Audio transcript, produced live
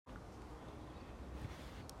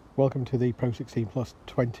Welcome to the Pro 16 Plus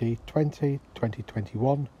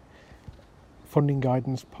 2020-2021 Funding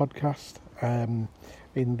Guidance podcast.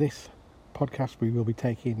 In this podcast we will be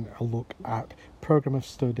taking a look at Programme of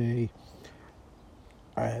Study,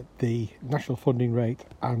 the National Funding Rate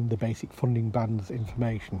and the Basic Funding Bands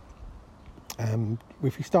information.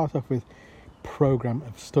 If we start off with Programme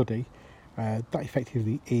of Study, that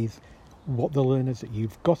effectively is what the learners that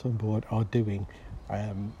you've got on board are doing.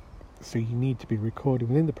 So you need to be recording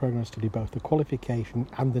within the programme of study both the qualification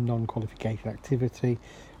and the non-qualification activity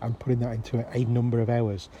and putting that into a number of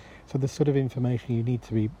hours. So the sort of information you need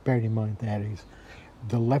to be bearing in mind there is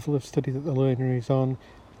the level of study that the learner is on.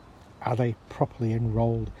 Are they properly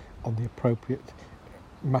enrolled on the appropriate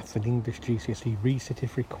Maths and English GCSE resit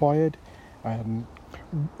if required?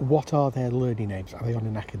 What are their learning aims? Are they on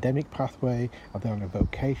an academic pathway? Are they on a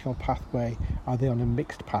vocational pathway? Are they on a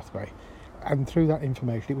mixed pathway? And through that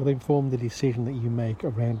information, it will inform the decision that you make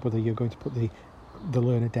around whether you're going to put the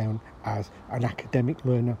learner down as an academic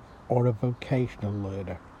learner or a vocational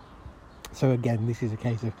learner. So again, this is a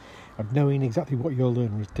case of knowing exactly what your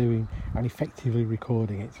learner is doing and effectively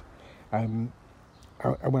recording it. And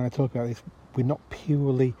when I talk about this, we're not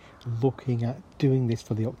purely looking at doing this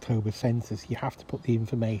for the October census. You have to put the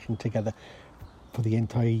information together for the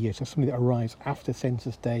entire year. So something that arrives after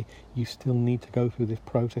Census Day, you still need to go through this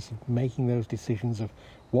process of making those decisions of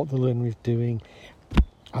what the learner is doing.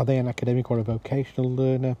 Are they an academic or a vocational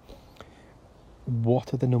learner?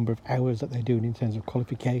 What are the number of hours that they're doing in terms of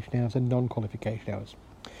qualification hours and non-qualification hours?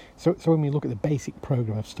 So when we look at the basic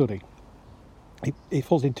programme of study, it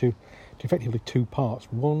falls into effectively two parts.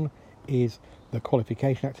 One is the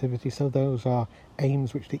qualification activity, so those are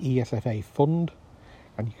aims which the ESFA fund,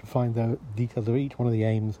 and you can find the details of each one of the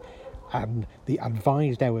aims and the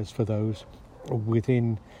advised hours for those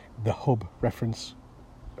within the hub reference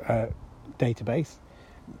database.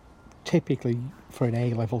 Typically for an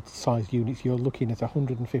A-level size units you're looking at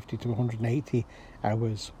 150 to 180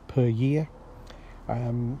 hours per year,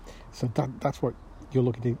 so that's what you're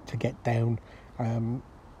looking to get down, and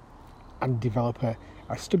develop a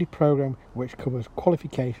study programme which covers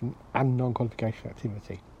qualification and non-qualification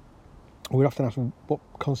activity. We're often asked what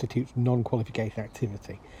constitutes non-qualification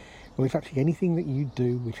activity. Well, it's actually anything that you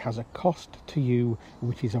do which has a cost to you,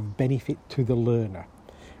 which is of benefit to the learner.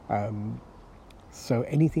 So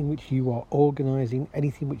anything which you are organising,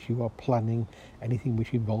 anything which you are planning, anything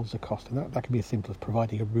which involves a cost. And that can be as simple as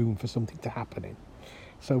providing a room for something to happen in.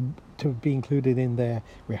 So to be included in there,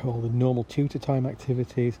 we have all the normal tutor time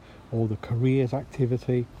activities, all the careers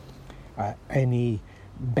activity, any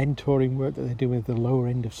mentoring work that they're doing at the lower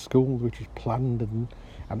end of school, which is planned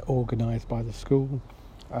and organised by the school.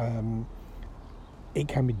 It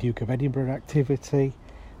can be Duke of Edinburgh activity.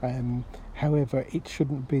 However, it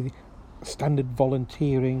shouldn't be standard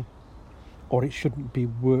volunteering, or it shouldn't be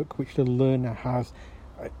work which the learner has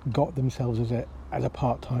got themselves as a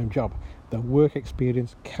part-time job. The work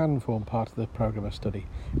experience can form part of the programme of study,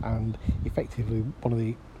 and effectively one of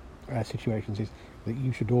the situations is that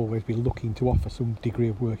you should always be looking to offer some degree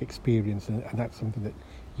of work experience, and that's something that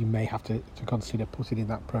you may have to consider putting in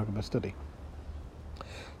that programme of study.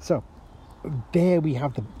 So there we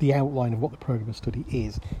have the outline of what the programme of study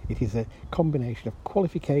is. It is a combination of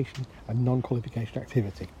qualification and non-qualification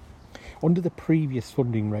activity. Under the previous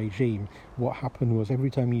funding regime, what happened was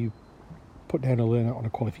every time you put down a learner on a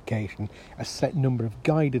qualification, a set number of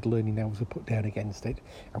guided learning hours were put down against it,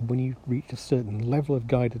 and when you reached a certain level of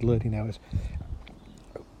guided learning hours,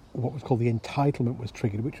 what was called the entitlement was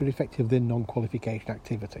triggered, which was effectively the non-qualification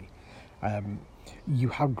activity. You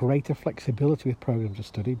have greater flexibility with programmes of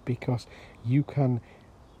study because you can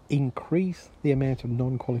increase the amount of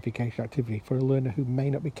non-qualification activity. For a learner who may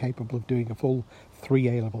not be capable of doing a full 3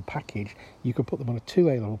 A-level package, you can put them on a 2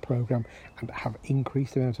 A-level programme and have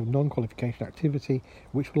increased amount of non-qualification activity,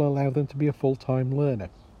 which will allow them to be a full-time learner.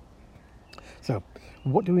 So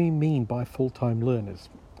what do we mean by full-time learners?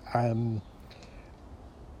 A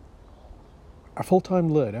full-time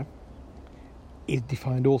learner is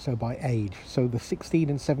defined also by age. So the 16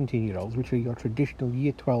 and 17-year-olds, which are your traditional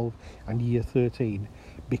Year 12 and Year 13,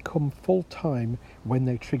 become full-time when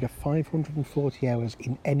they trigger 540 hours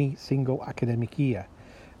in any single academic year.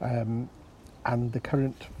 And the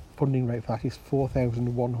current funding rate for that is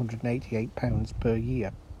 £4,188 per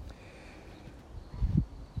year.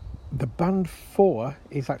 The Band 4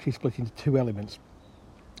 is actually split into two elements.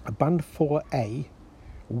 A Band 4A,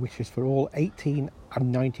 which is for all 18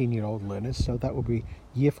 and 19-year-old learners, so that will be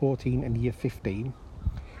Year 14 and Year 15.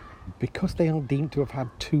 Because they are deemed to have had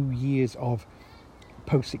 2 years of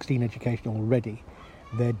post-16 education already,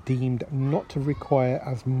 they're deemed not to require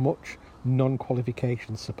as much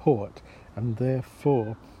non-qualification support, and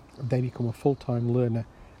therefore they become a full-time learner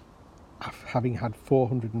having had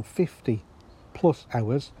 450 plus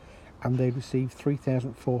hours, and they receive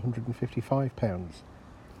 £3,455.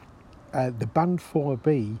 The Band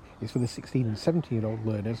 4B is for the 16 and 17-year-old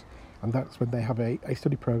learners, and that's when they have a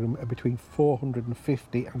study programme of between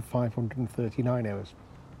 450 and 539 hours.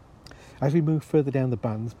 As we move further down the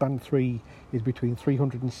bands, Band 3 is between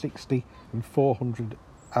 360 and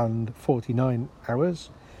 449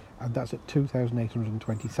 hours, and that's at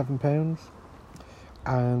 £2,827.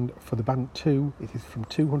 And for the Band 2, it is from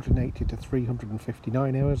 280 to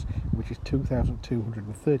 359 hours, which is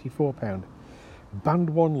 £2,234. Band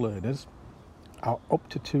 1 learners are up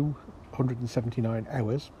to 279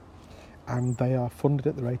 hours, and they are funded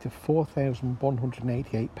at the rate of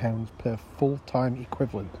 £4,188 per full-time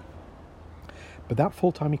equivalent. But that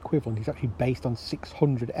full-time equivalent is actually based on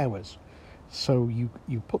 600 hours. So you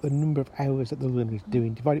put the number of hours that the learner is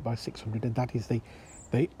doing, divide it by 600, and that is the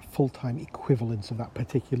full-time equivalence of that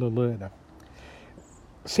particular learner.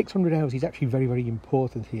 600 hours is actually very, very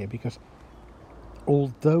important here, because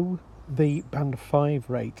although the Band 5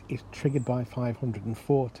 rate is triggered by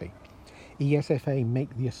 540, ESFA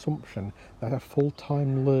make the assumption that a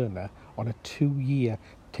full-time learner on a 2-year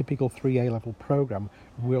typical 3A level programme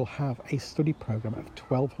will have a study programme of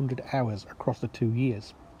 1,200 hours across the 2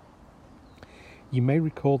 years. You may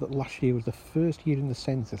recall that last year was the first year in the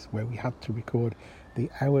census where we had to record the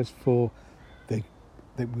hours that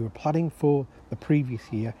we were planning for the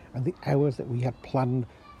previous year, and the hours that we had planned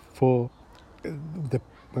for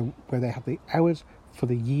where they had the hours for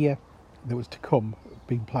the year that was to come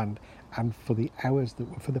being planned, and for the hours that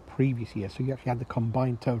were for the previous year. So you actually had the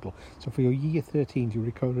combined total. So for your year 13, you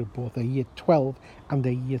recorded both a year 12 and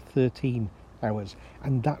a year 13 hours,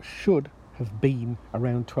 and that should have been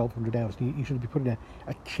around 1,200 hours. You should be putting a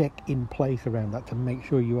check in place around that to make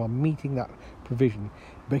sure you are meeting that provision,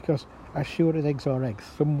 because as sure as eggs are eggs,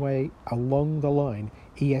 some way along the line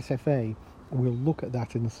ESFA will look at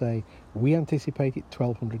that and say, we anticipated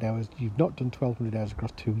 1,200 hours, you've not done 1,200 hours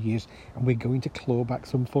across 2 years, and we're going to claw back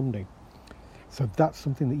some funding. So that's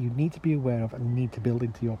something that you need to be aware of and need to build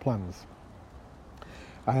into your plans.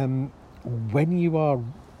 When you are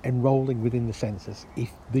enrolling within the census,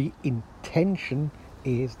 if the intention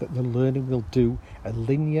is that the learner will do a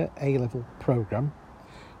linear A-level programme,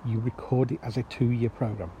 you record it as a 2-year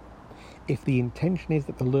programme. If the intention is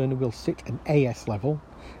that the learner will sit an AS level,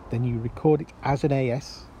 then you record it as an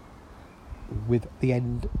AS with the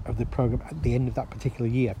end of the programme at the end of that particular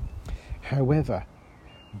year. However,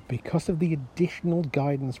 because of the additional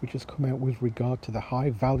guidance which has come out with regard to the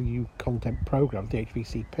high value content programme, the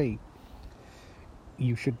HVCP,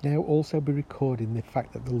 you should now also be recording the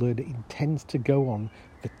fact that the learner intends to go on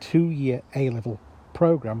the 2-year A-level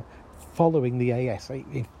programme following the AS,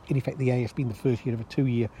 in effect the AS being the first year of a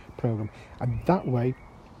 2-year programme, and that way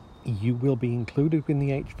you will be included in the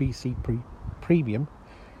HVC premium,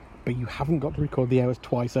 but you haven't got to record the hours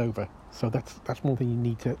twice over. So that's one thing you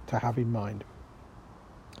need to have in mind.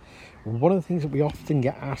 One of the things that we often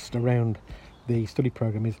get asked around the study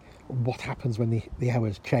programme is what happens when the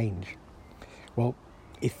hours change. Well,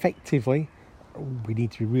 effectively, we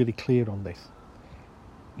need to be really clear on this.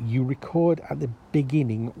 You record at the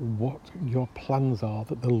beginning what your plans are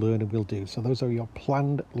that the learner will do. So those are your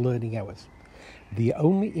planned learning hours. The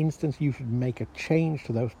only instance you should make a change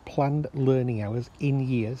to those planned learning hours in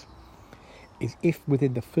years is if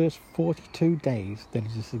within the first 42 days there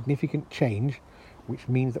is a significant change, which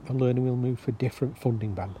means that the learner will move for a different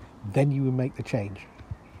funding band. Then you will make the change.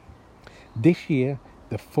 This year,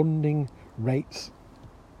 the funding rates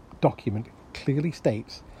document clearly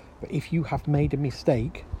states that if you have made a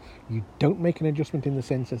mistake, you don't make an adjustment in the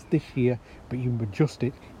census this year, but you adjust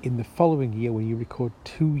it in the following year when you record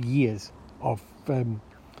 2 years of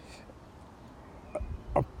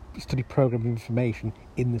study programme information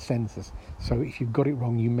in the census. So if you've got it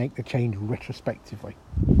wrong, you make the change retrospectively.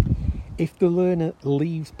 If the learner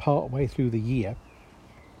leaves part way through the year,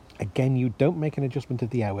 again, you don't make an adjustment of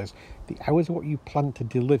the hours. The hours are what you plan to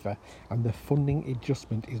deliver, and the funding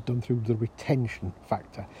adjustment is done through the retention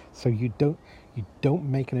factor. So you don't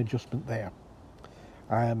make an adjustment there.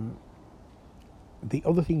 The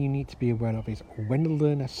other thing you need to be aware of is when the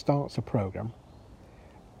learner starts a programme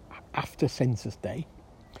after census day,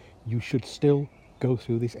 you should still go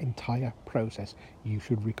through this entire process. You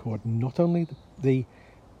should record not only the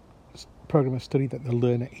programme of study that the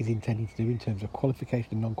learner is intending to do in terms of qualification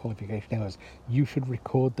and non-qualification hours, you should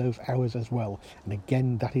record those hours as well. And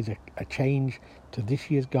again, that is a change to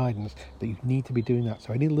this year's guidance that you need to be doing that.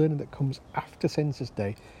 So any learner that comes after census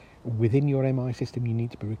day within your MI system you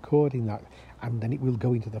need to be recording that, and then it will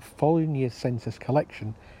go into the following year's census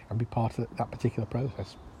collection and be part of that particular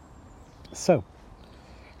process. So,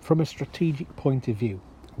 from a strategic point of view,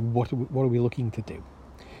 what are we looking to do?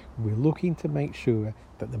 We're looking to make sure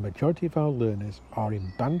that the majority of our learners are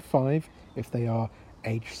in Band 5 if they are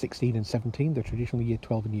age 16 and 17, the traditional Year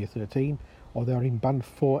 12 and Year 13, or they are in Band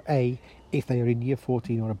 4A if they are in Year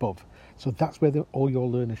 14 or above. So that's where all your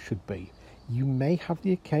learners should be. You may have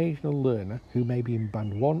the occasional learner who may be in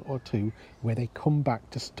Band 1 or 2 where they come back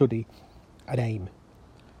to study an AIM,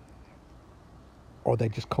 or they're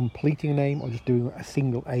just completing an AIM or just doing a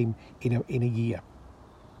single AIM in a year.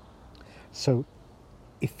 So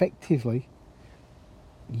effectively,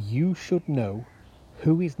 you should know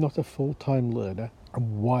who is not a full-time learner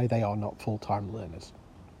and why they are not full-time learners.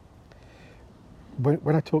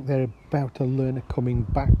 When I talk there about a learner coming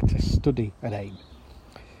back to study an AIM,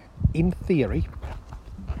 in theory,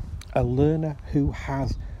 a learner who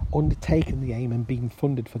has undertaken the AIM and been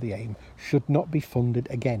funded for the AIM should not be funded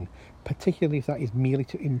again, particularly if that is merely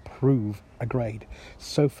to improve a grade.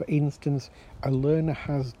 So for instance, a learner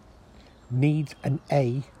needs an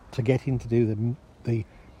A to get in to do the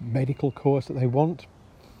medical course that they want.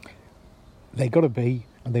 They got a B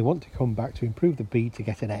and they want to come back to improve the B to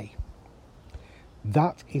get an A.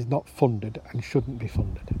 That is not funded and shouldn't be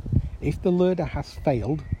funded. If the learner has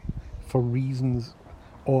failed for reasons,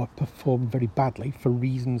 or performed very badly for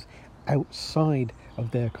reasons outside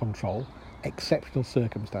of their control, exceptional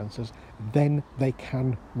circumstances, then they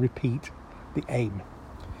can repeat the AIM.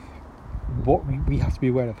 What we have to be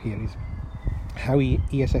aware of here is how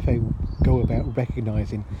ESFA go about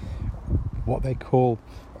recognising what they call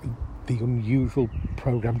the unusual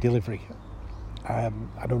programme delivery, an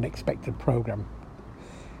unexpected programme.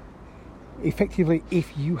 Effectively,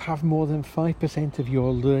 if you have more than 5% of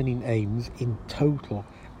your learning aims in total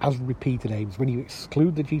as repeated aims, when you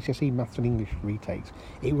exclude the GCSE Maths and English retakes,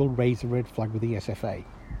 it will raise a red flag with ESFA.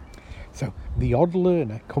 So the odd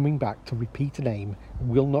learner coming back to repeat an aim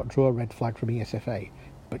will not draw a red flag from ESFA.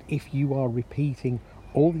 But if you are repeating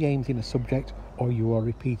all the aims in a subject, or you are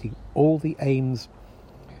repeating all the aims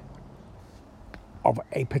of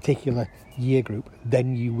a particular year group,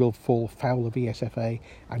 then you will fall foul of ESFA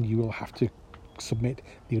and you will have to submit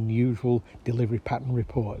the unusual delivery pattern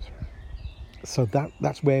report. So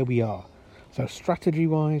that's where we are. So strategy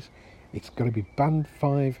wise, it's going to be Band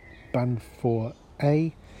 5, Band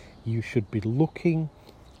 4A. You should be looking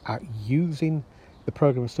at using the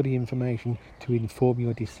programme of study information to inform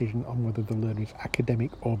your decision on whether the learner is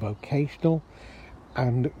academic or vocational.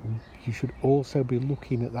 And you should also be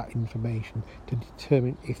looking at that information to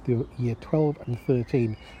determine if the Year 12 and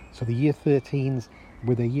 13, so the Year 13s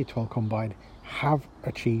with a Year 12 combined, have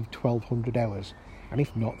achieved 1200 hours. And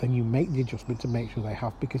if not, then you make the adjustment to make sure they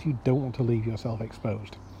have, because you don't want to leave yourself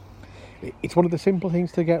exposed. It's one of the simple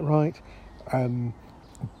things to get right,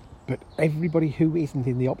 but everybody who isn't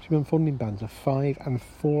in the optimum funding bands of 5 and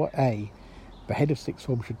 4A, the head of sixth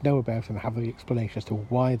form should know about and have the explanation as to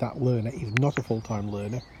why that learner is not a full-time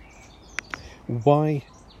learner, why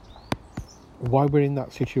we're in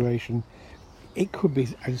that situation. It could be,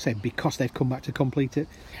 as I said, because they've come back to complete it,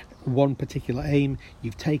 one particular aim,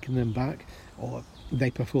 you've taken them back, or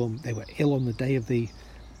they were ill on the day of the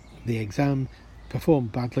exam,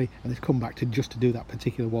 performed badly, and they've come back to do that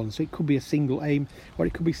particular one. So it could be a single aim, or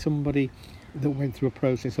it could be somebody that went through a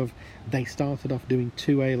process of, they started off doing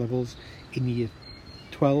 2 A-levels in Year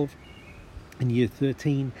 12 and Year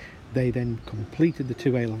 13, they then completed the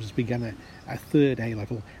 2 A-levels, began a third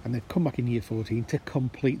A-level, and they've come back in Year 14 to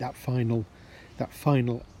complete that final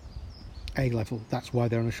A-level. That's why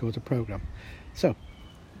they're on a shorter programme. So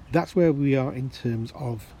that's where we are in terms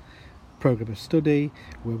of programme of study,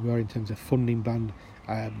 where we are in terms of funding band,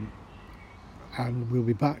 and we'll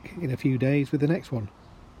be back in a few days with the next one.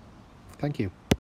 Thank you.